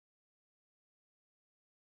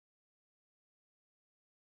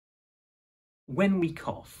When we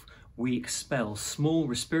cough, we expel small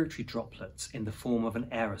respiratory droplets in the form of an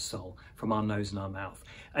aerosol from our nose and our mouth.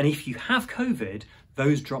 And if you have COVID,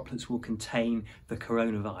 those droplets will contain the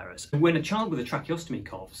coronavirus. When a child with a tracheostomy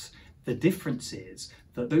coughs, the difference is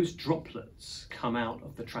that those droplets come out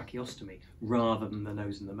of the tracheostomy rather than the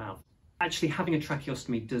nose and the mouth. Actually, having a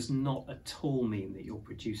tracheostomy does not at all mean that you're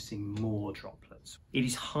producing more droplets. It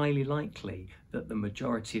is highly likely that the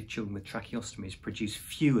majority of children with tracheostomies produce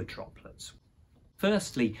fewer droplets.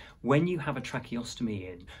 Firstly, when you have a tracheostomy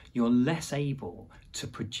in, you're less able to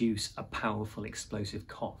produce a powerful explosive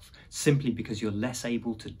cough, simply because you're less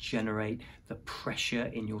able to generate the pressure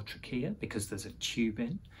in your trachea because there's a tube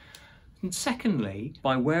in. And secondly,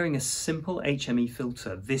 by wearing a simple HME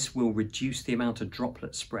filter, this will reduce the amount of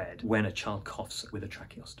droplet spread when a child coughs with a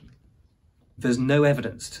tracheostomy. There's no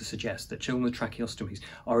evidence to suggest that children with tracheostomies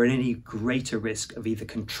are at any greater risk of either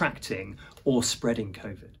contracting or spreading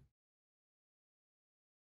COVID.